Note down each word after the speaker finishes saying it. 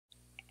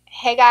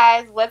Hey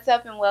guys, what's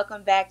up and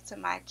welcome back to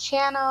my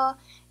channel.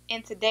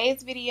 In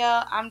today's video,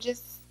 I'm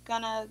just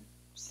gonna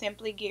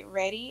simply get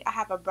ready. I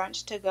have a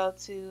brunch to go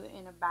to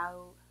in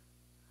about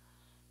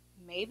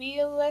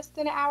maybe less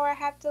than an hour I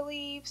have to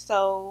leave.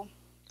 So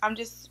I'm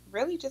just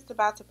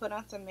about to put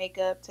on some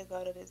makeup to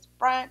go to this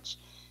brunch.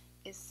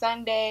 It's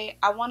Sunday.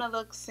 I want to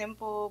look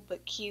simple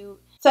but cute.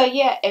 So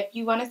yeah, if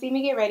you want to see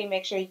me get ready,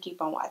 make sure you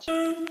keep on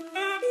watching.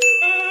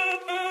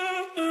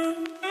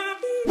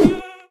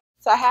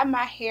 So I have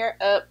my hair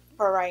up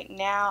for right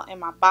now and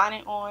my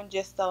bonnet on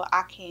just so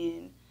I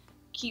can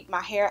keep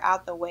my hair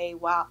out the way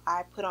while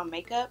I put on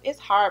makeup. It's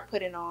hard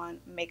putting on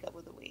makeup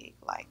with a wig.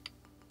 Like,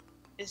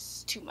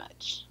 it's too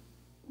much.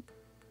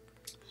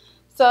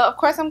 So of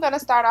course I'm going to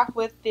start off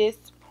with this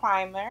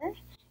primer,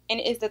 and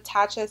it is the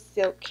Tatcha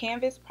Silk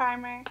Canvas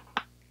Primer.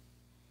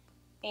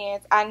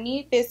 And I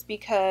need this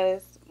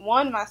because,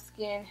 one, my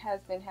skin has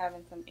been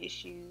having some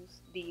issues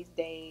these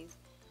days.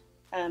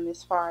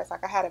 As far as,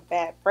 like, I had a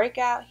bad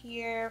breakout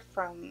here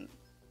from,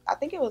 I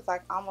think it was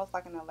like almost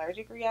like an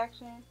allergic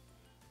reaction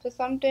to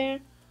something.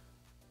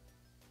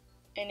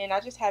 And then I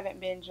just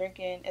haven't been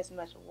drinking as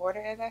much water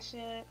as I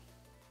should.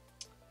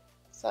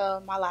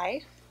 So, my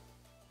life.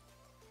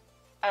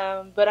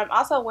 But I'm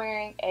also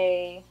wearing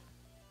a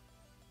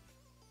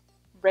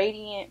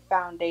radiant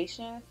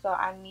foundation, so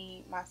I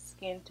need my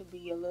skin to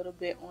be a little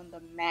bit on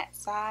the matte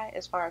side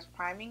as far as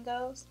priming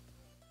goes.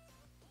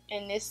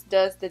 And this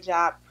does the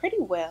job pretty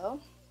well.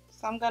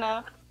 So I'm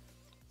gonna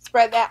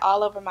spread that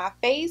all over my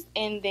face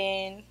and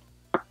then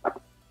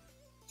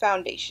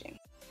foundation.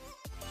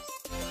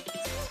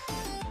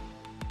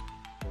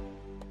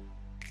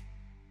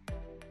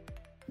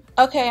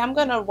 Okay, I'm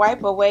gonna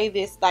wipe away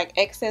this like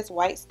excess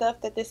white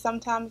stuff that this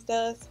sometimes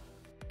does.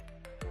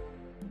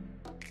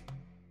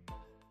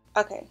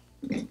 Okay,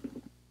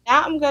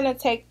 now I'm gonna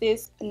take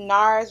this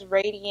NARS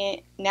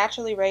Radiant,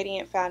 Naturally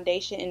Radiant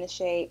foundation in the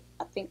shade,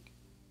 I think,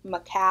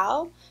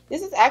 Macao.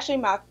 This is actually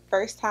my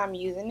first time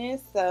using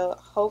this, so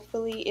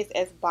hopefully it's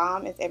as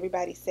bomb as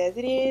everybody says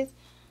it is.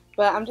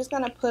 But I'm just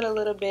gonna put a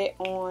little bit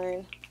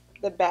on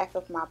the back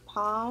of my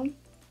palm,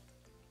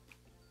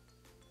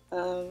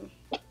 and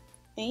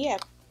yeah,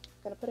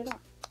 gonna put it on.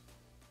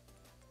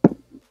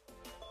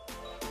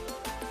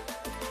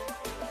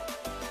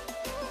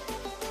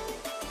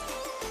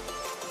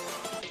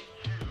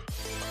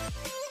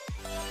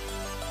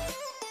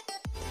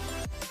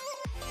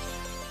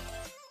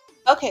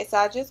 Okay, so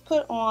I just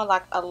put on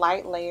like a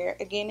light layer.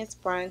 Again, it's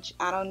brunch.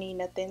 I don't need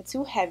nothing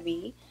too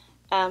heavy.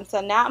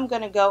 So now I'm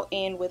going to go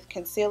in with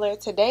concealer.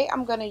 Today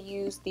I'm going to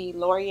use the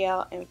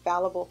L'Oreal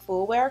Infallible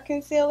Full Wear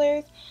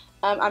Concealers.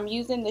 I'm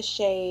using the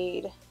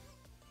shade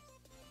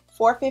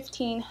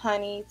 415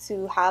 Honey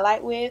to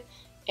highlight with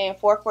and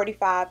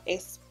 445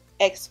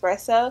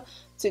 Espresso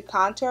to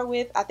contour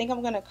with. I think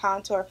I'm going to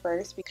contour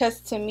first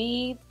because to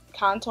me,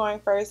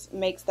 contouring first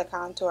makes the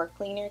contour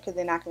cleaner because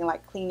then I can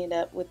like clean it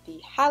up with the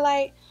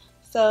highlight.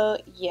 So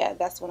yeah,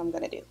 that's what I'm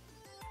gonna do.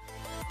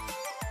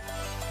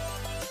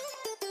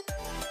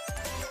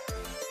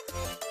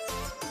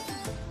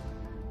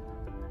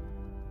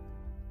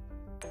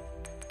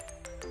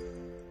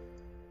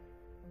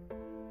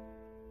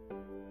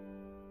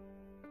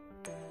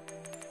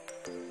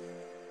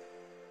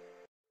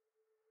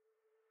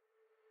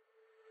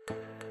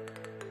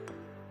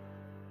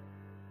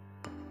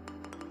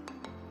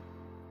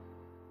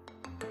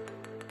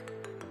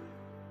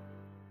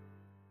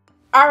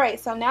 Alright,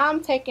 so now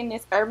I'm taking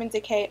this Urban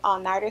Decay All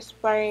Nighter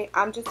spray.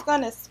 I'm just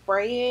going to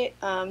spray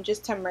it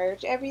just to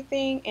merge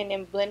everything and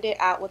then blend it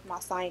out with my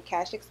Sonia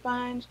Kashuk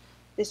sponge.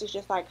 This is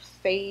just like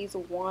phase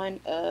one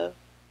of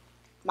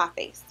my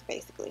face,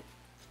 basically.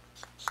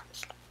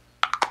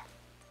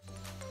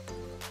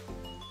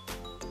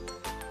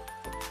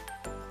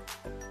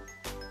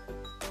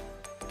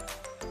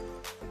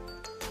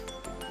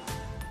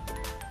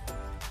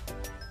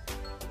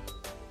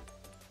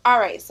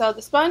 Alright, so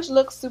the sponge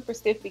looks super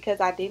stiff because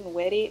I didn't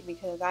wet it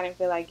because I didn't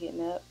feel like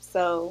getting up.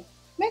 So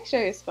make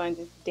sure your sponge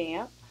is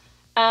damp.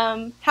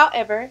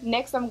 However,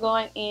 next I'm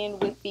going in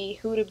with the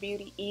Huda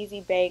Beauty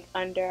Easy Bake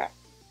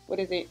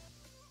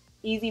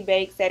Easy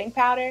Bake Setting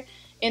Powder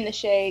in the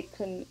shade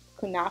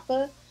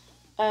Kunafa.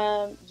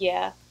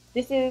 Yeah,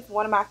 this is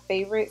one of my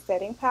favorite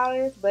setting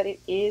powders, but it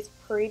is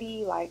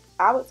pretty, like,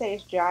 I would say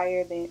it's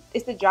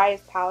the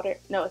driest powder.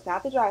 No, it's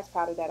not the driest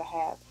powder that I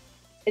have.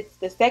 It's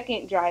the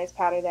second driest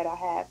powder that I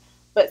have.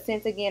 But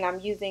since, again, I'm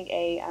using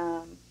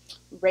a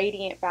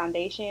radiant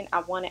foundation,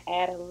 I want to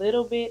add a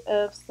little bit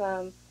of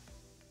some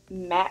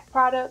matte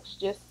products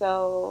just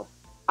so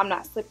I'm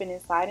not slipping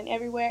and sliding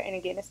everywhere. And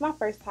again, it's my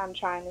first time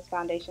trying this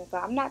foundation, so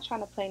I'm not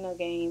trying to play no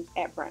games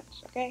at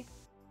brunch, okay?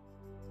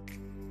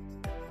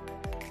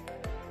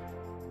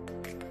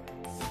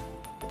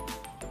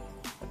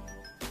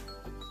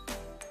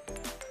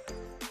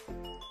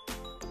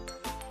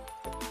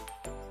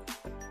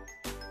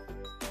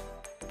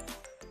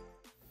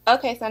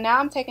 Okay, so now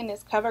I'm taking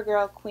this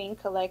CoverGirl Queen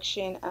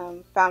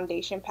Collection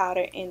foundation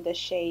powder in the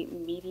shade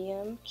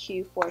Medium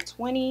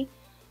Q420.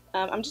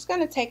 I'm just going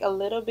to take a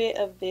little bit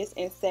of this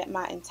and set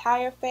my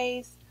entire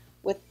face.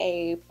 with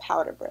a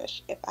powder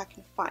brush if I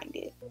can find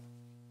it.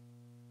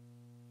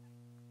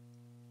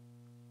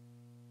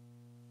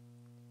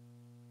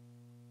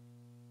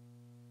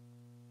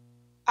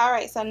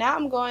 Alright, so now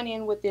I'm going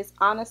in with this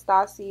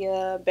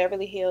Anastasia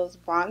Beverly Hills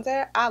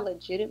bronzer. I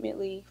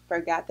legitimately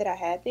forgot that I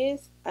had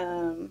this.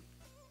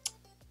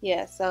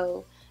 Yeah,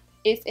 so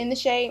it's in the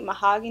shade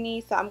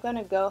Mahogany, so I'm going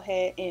to go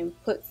ahead and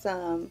put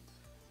some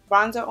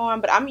bronzer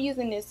on, but I'm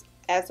using this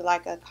as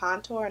like a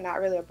contour,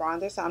 not really a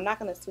bronzer, so I'm not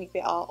going to sweep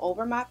it all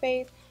over my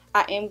face.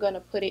 I am going to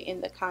put it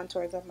in the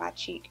contours of my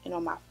cheek and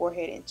on my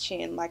forehead and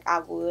chin like I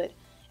would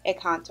a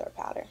contour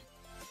powder.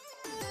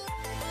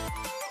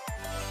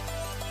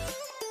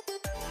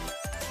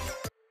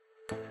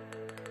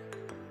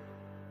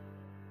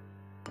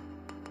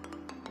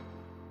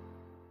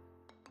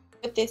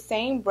 With this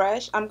same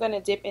brush, I'm going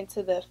to dip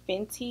into the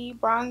Fenty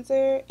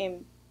bronzer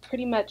and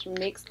pretty much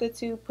mix the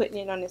two, putting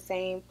it on the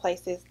same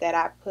places that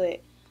I put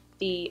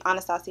the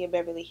Anastasia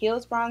Beverly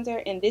Hills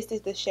bronzer. And this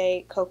is the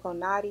shade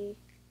Coconati.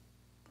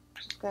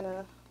 Just going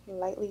to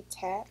lightly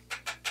tap.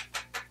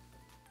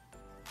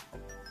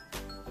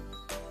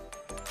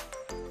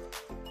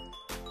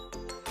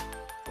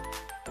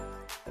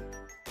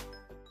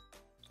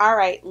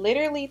 Alright,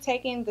 literally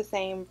taking the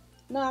same,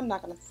 no, I'm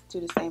not going to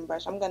do the same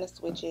brush. I'm going to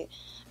switch it.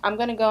 I'm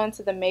going to go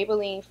into the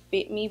Maybelline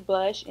Fit Me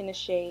blush in the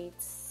shade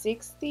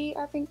 60,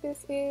 I think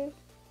this is.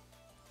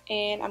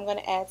 And I'm going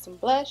to add some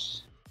blush.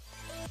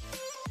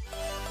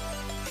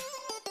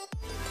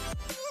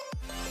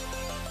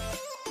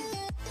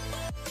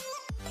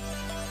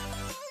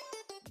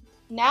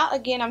 Now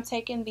again, I'm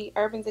taking the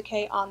Urban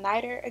Decay All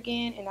Nighter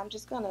again, and I'm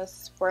just going to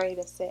spray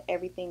to set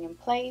everything in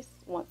place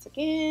once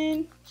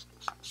again.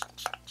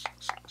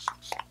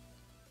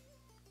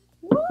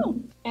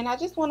 Woo! And I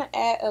just want to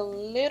add a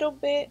little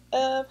bit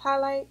of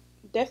highlight.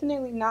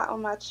 Definitely not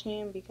on my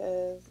chin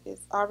because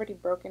it's already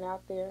broken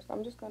out there. So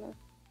I'm just going to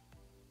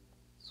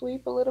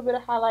sweep a little bit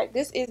of highlight.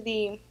 This is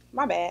the,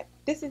 my bad,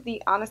 this is the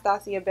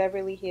Anastasia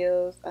Beverly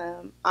Hills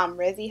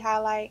Resi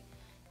highlight.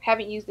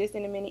 Haven't used this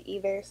in a minute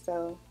either,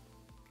 so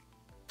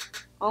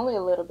only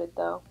a little bit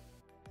though.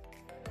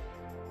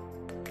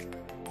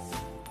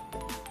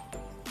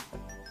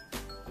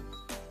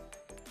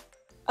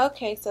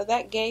 Okay, so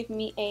that gave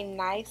me a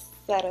nice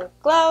set of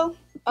glow.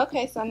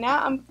 Okay, so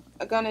now I'm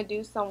gonna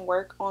do some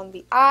work on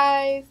the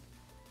eyes.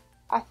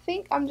 I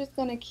think I'm just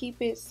gonna keep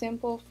it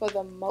simple for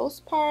the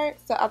most part.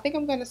 So I think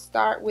I'm gonna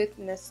start with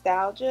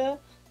Nostalgia.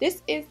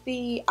 This is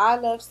the I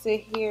Love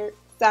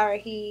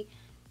Sarahi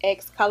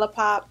X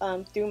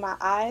ColourPop Through My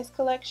Eyes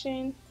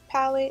collection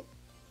palette.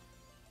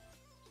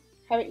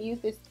 Haven't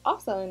used this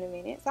also in a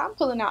minute, so I'm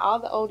pulling out all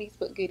the oldies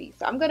but goodies.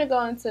 So I'm gonna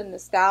go into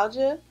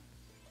Nostalgia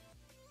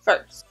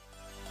first.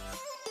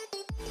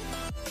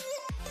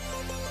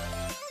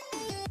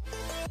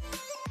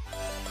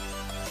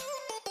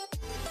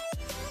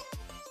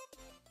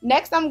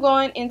 Next, I'm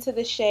going into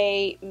the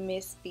shade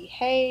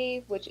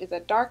Misbehave, which is a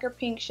darker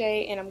pink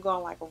shade, and I'm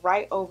going like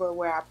right over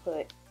where I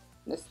put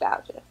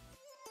Nostalgia.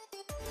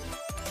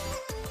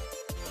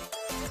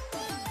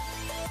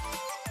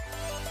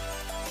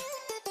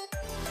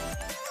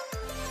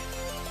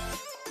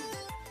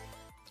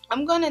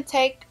 I'm going to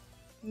take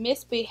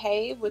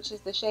Misbehave, which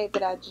is the shade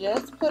that I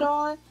just put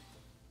on,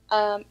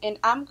 and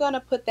I'm going to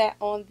put that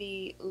on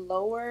the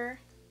lower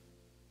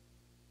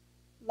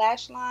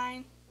lash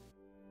line.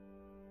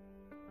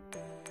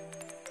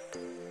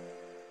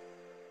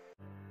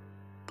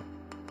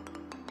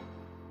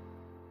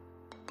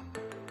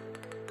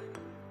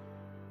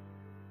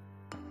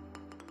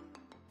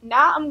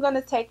 Now I'm going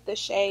to take the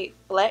shade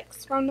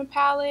Flex from the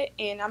palette,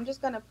 and I'm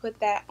just going to put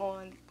that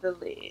on the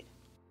lid.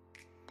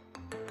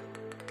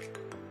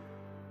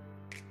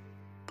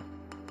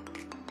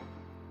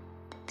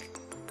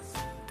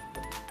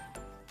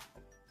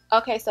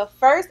 Okay, so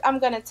first I'm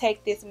going to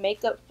take this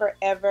Makeup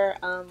Forever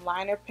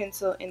liner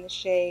pencil in the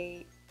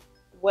shade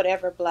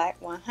Whatever Black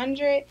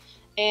 100,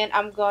 and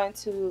I'm going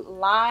to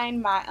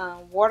line my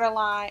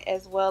waterline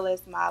as well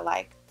as my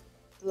like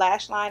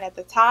lash line at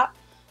the top.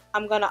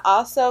 I'm going to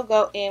also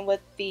go in with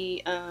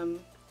the,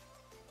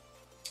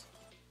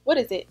 what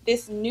is it?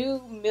 This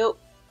new Milk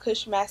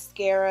Kush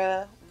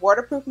Mascara,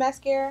 waterproof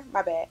mascara,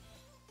 my bad.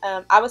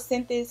 I was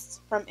sent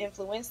this from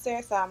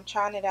Influencer, so I'm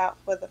trying it out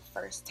for the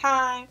first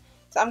time.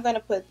 So I'm going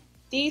to put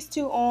these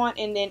two on,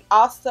 and then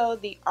also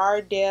the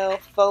Ardell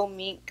Faux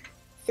Mink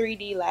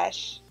 3D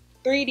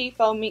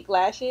Faux Mink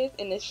lashes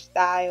in the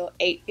style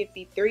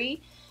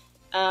 853.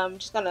 I'm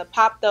just going to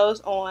pop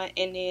those on,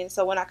 and then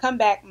so when I come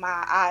back,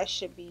 my eyes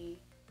should be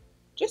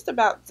just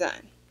about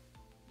done.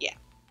 Yeah.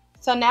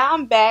 So now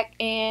I'm back,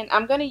 and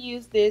I'm going to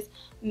use this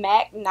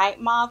MAC Night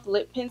Moth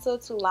lip pencil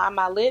to line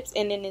my lips,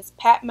 and then this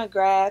Pat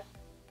McGrath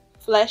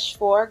Flesh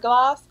 4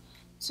 gloss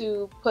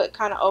to put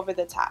kind of over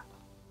the top.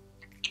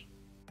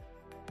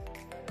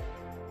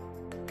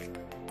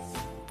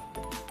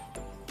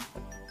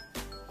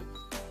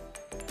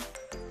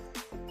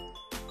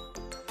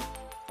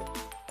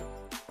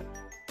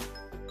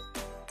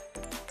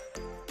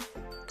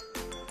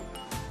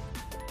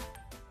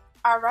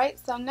 Alright,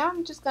 so now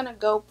I'm just going to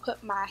go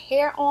put my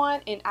hair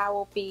on and I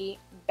will be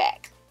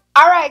back.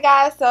 Alright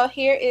guys, so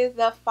here is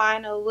the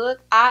final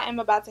look. I am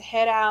about to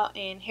head out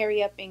and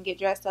hurry up and get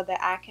dressed so that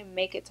I can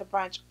make it to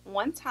brunch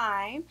on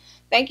time.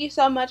 Thank you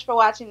so much for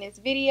watching this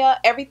video.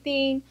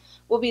 Everything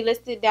will be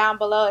listed down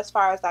below as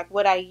far as like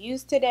what I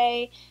used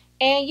today.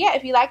 And yeah,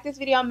 if you like this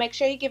video, make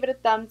sure you give it a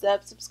thumbs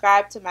up,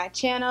 subscribe to my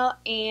channel,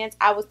 and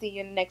I will see you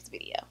in the next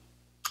video.